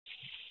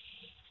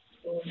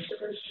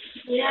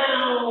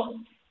Meow.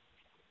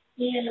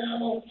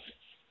 Meow.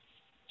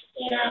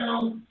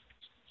 Meow.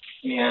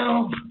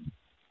 Meow.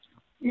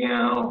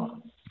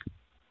 Meow.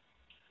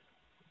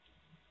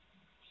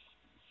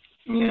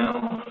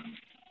 Meow.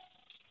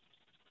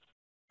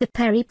 The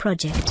Perry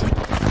Project.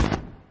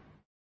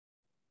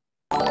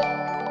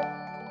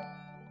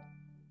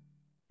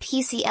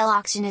 PCL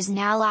auction is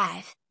now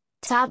live.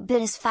 Top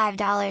bid is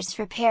 $5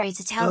 for Perry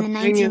to tell the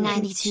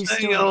 1992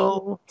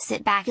 story.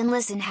 Sit back and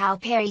listen how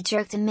Perry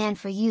jerked a man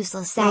for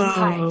useless sound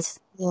cards.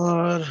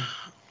 God.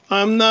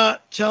 I'm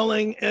not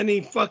telling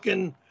any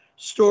fucking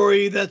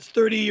story that's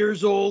 30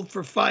 years old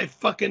for $5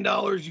 fucking,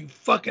 you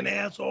fucking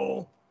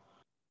asshole.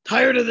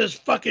 Tired of this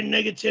fucking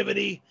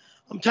negativity.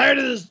 I'm tired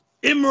of this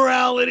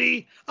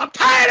immorality. I'm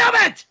tired of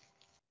it!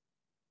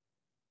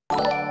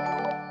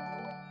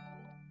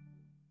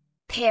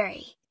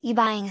 Perry, you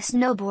buying a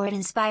snowboard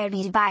inspired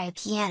me to buy a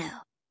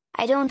piano.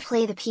 I don't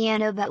play the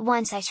piano, but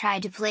once I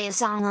tried to play a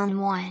song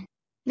on one.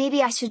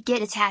 Maybe I should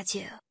get a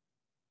tattoo.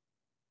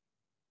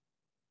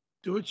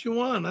 Do what you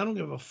want. I don't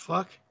give a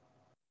fuck.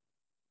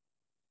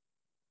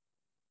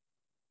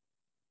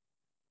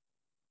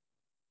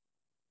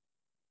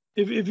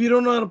 If you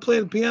don't know how to play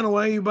the piano,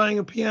 why are you buying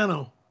a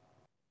piano?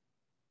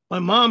 My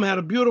mom had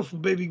a beautiful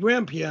baby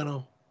grand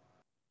piano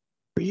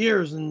for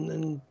years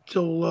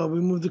until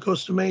we moved to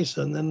Costa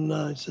Mesa, and then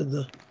I said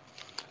to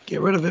get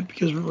rid of it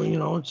because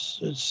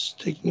it's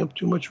taking up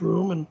too much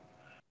room, and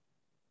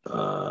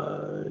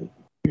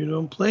you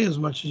don't play as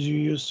much as you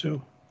used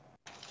to.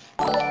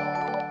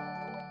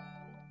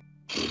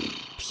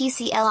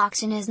 PCL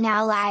auction is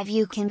now live.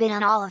 You can bid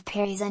on all of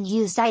Perry's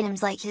unused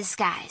items like his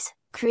SKIS,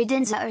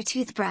 credenza or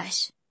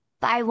toothbrush.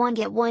 Buy one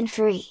get one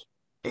free.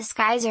 The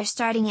SKIS are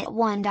starting at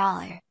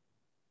 $1.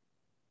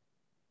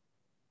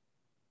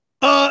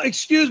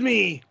 Excuse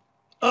me.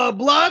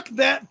 Block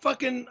that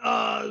fucking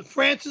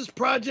Francis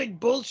Project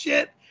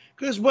bullshit,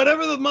 because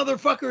whatever the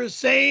motherfucker is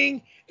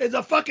saying is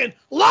a fucking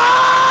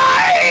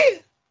lie!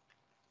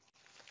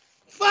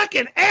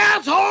 Fucking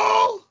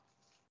asshole!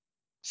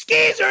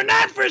 Skis are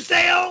not for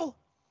sale!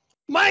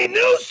 My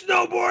new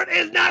snowboard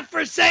is not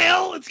for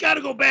sale! It's gotta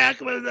go back,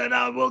 but then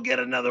we'll get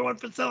another one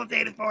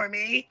facilitated for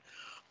me.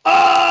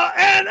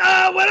 And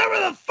whatever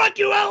the fuck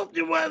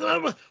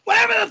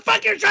whatever the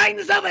fuck you're trying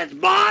to sell that's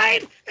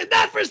mine is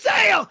not for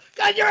sale,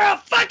 because you're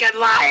a fucking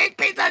lying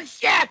piece of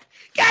shit!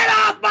 Get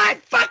off my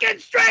fucking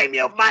stream,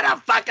 you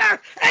motherfucker!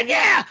 And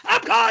yeah,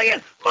 I'm calling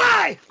it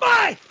my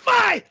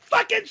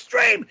fucking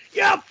stream,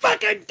 you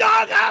fucking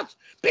doghouse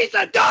piece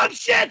of dog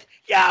shit!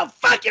 You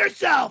fuck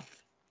yourself!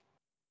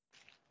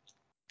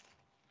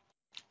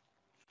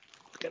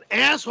 Fucking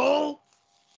asshole!